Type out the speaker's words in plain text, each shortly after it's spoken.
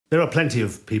There are plenty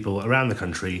of people around the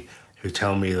country who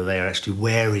tell me that they are actually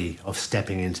wary of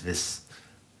stepping into this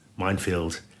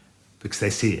minefield because they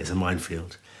see it as a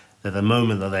minefield. That the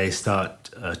moment that they start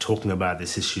talking about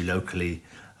this issue locally,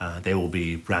 they will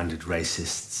be branded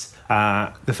racists.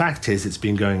 The fact is, it's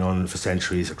been going on for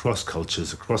centuries across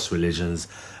cultures, across religions,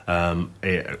 all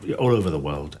over the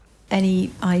world.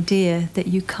 Any idea that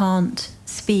you can't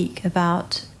speak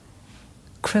about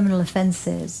criminal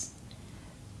offences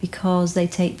because they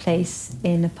take place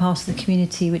in a part of the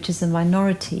community which is a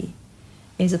minority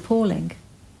is appalling.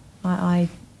 I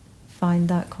find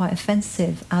that quite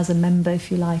offensive as a member, if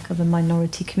you like, of a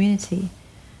minority community.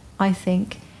 I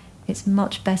think it's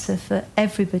much better for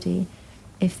everybody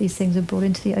if these things are brought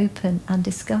into the open and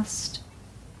discussed.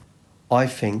 I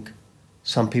think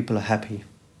some people are happy.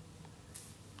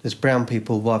 There's brown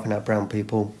people wiping out brown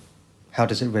people. How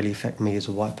does it really affect me as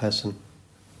a white person?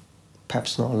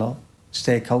 Perhaps not a lot. It's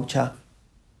their culture.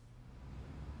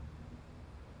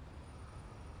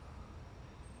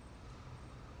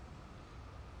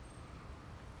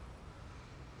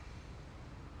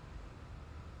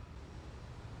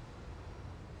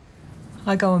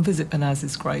 I go and visit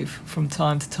Banaz's grave from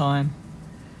time to time,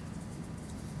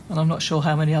 and I'm not sure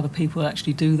how many other people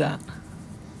actually do that.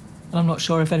 And I'm not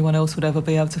sure if anyone else would ever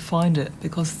be able to find it,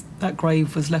 because that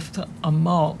grave was left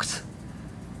unmarked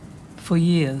for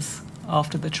years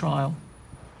after the trial.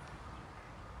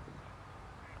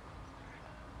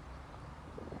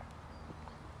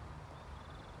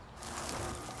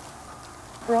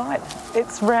 Right,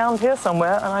 it's round here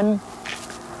somewhere, and I'm...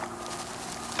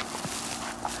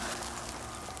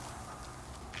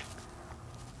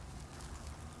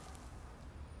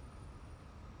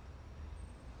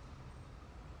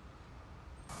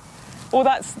 Well,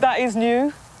 that is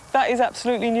new. That is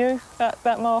absolutely new,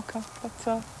 that marker.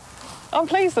 But I'm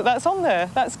pleased that that's on there.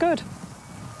 That's good.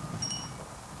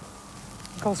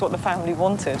 Of course, what the family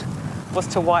wanted was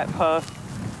to wipe her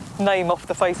name off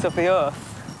the face of the earth.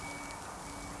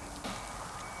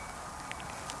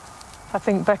 I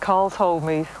think Beckal told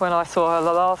me when I saw her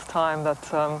the last time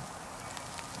that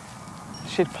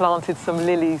she'd planted some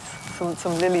lilies,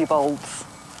 some lily bulbs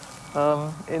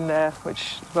in there,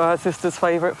 which were her sister's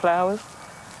favourite flowers.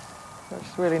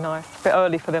 It's really nice. A bit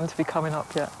early for them to be coming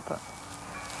up yet, but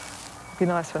it'd be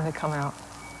nice when they come out.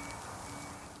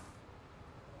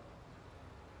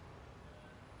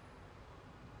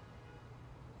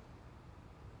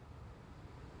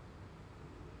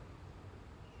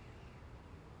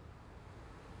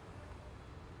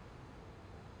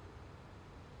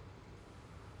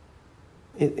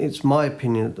 It's my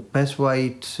opinion that the best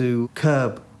way to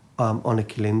curb honour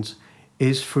killings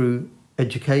is through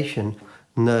education.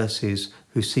 Nurses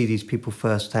who see these people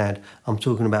firsthand. I'm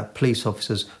talking about police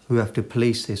officers who have to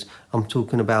police this. I'm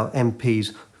talking about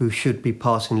MPs who should be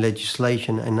passing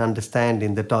legislation and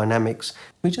understanding the dynamics.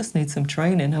 We just need some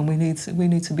training, and we need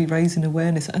to be raising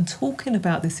awareness and talking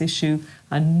about this issue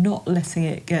and not letting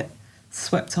it get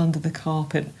swept under the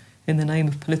carpet in the name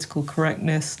of political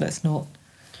correctness. Let's not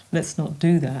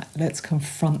do that. Let's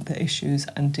confront the issues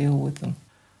and deal with them.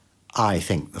 I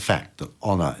think the fact that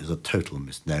honour is a total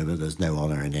misnomer, there's no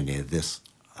honour in any of this,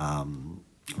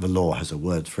 the law has a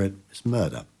word for it, it's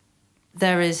murder.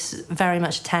 There is very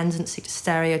much a tendency to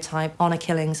stereotype honour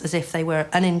killings as if they were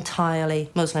an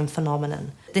entirely Muslim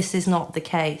phenomenon. This is not the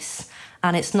case,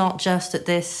 and it's not just that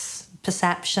this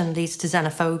perception leads to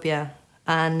xenophobia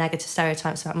and negative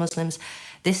stereotypes about Muslims.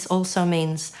 This also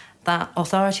means that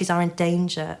authorities are in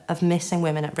danger of missing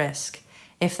women at risk.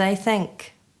 If they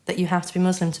think that you have to be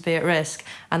Muslim to be at risk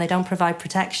and they don't provide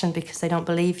protection because they don't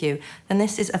believe you, then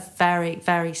this is a very,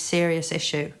 very serious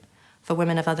issue for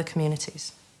women of other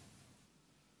communities.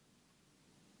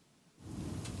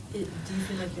 Do you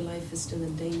feel like your life is still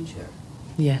in danger?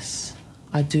 Yes,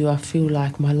 I do. I feel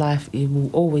like my life, it will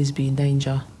always be in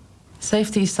danger.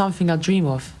 Safety is something I dream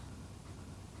of.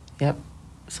 Yep,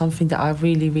 something that I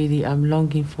really, really am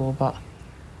longing for, but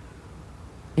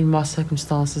in my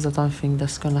circumstances, I don't think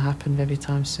that's going to happen very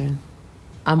time soon.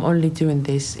 I'm only doing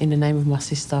this in the name of my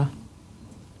sister,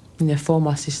 for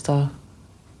my sister.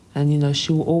 And,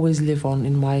 she will always live on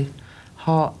in my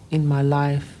heart, in my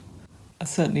life. I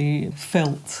certainly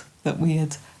felt that we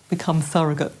had become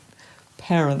surrogate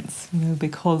parents,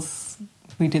 because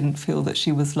we didn't feel that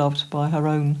she was loved by her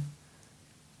own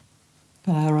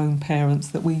parents,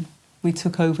 that we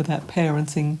took over that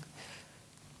parenting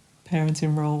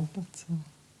role. But,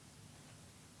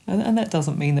 and that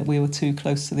doesn't mean that we were too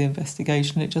close to the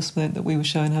investigation. It just meant that we were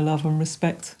showing her love and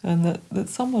respect, and that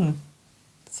someone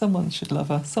should love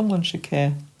her, someone should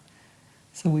care.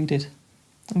 So we did,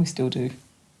 and we still do.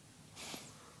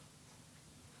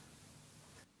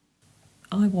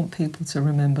 I want people to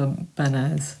remember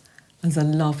Banaz as a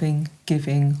loving,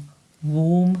 giving,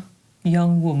 warm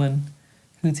young woman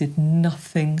who did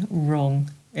nothing wrong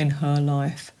in her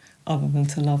life other than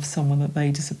to love someone that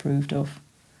they disapproved of.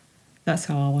 That's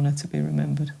how I want her to be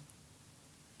remembered.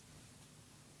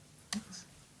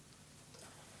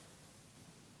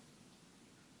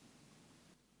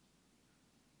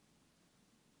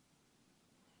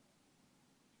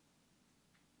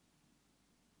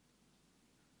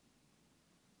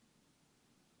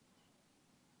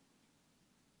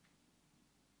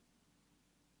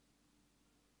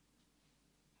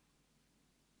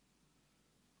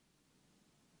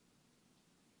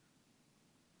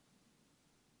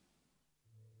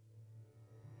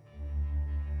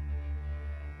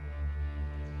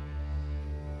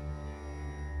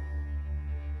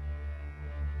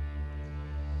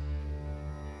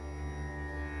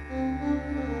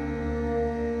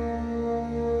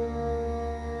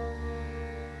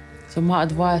 So my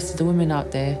advice to the women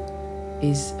out there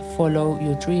is follow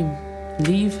your dream.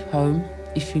 Leave home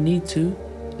if you need to.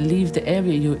 Leave the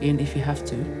area you're in if you have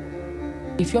to.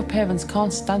 If your parents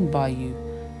can't stand by you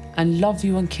and love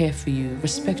you and care for you,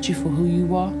 respect you for who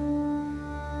you are,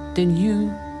 then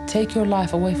you take your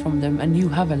life away from them and you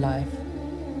have a life.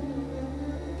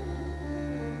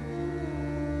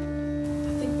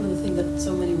 I think one of the things that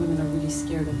so many women are really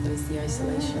scared of is the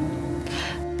isolation.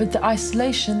 But the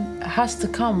isolation has to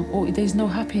come or there's no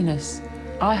happiness.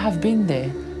 I have been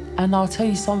there, and I'll tell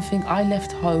you something, I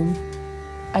left home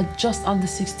at just under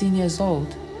 16 years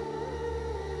old.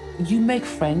 You make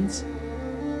friends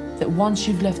that once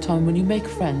you've left home, when you make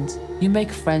friends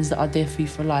that are there for you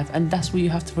for life, and that's what you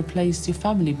have to replace your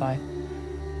family by.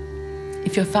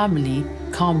 If your family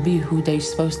can't be who they're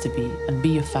supposed to be and be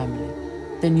your family,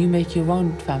 then you make your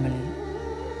own family.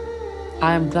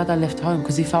 I am glad I left home,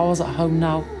 because if I was at home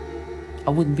now,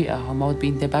 I wouldn't be at home. I would be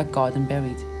in the back garden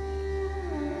buried.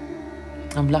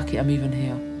 I'm lucky I'm even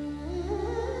here.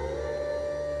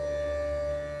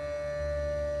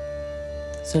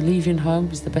 So leaving home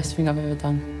is the best thing I've ever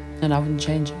done, and I wouldn't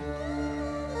change it.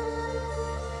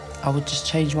 I would just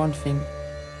change one thing.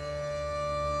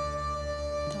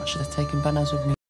 I should have taken Banaz with me.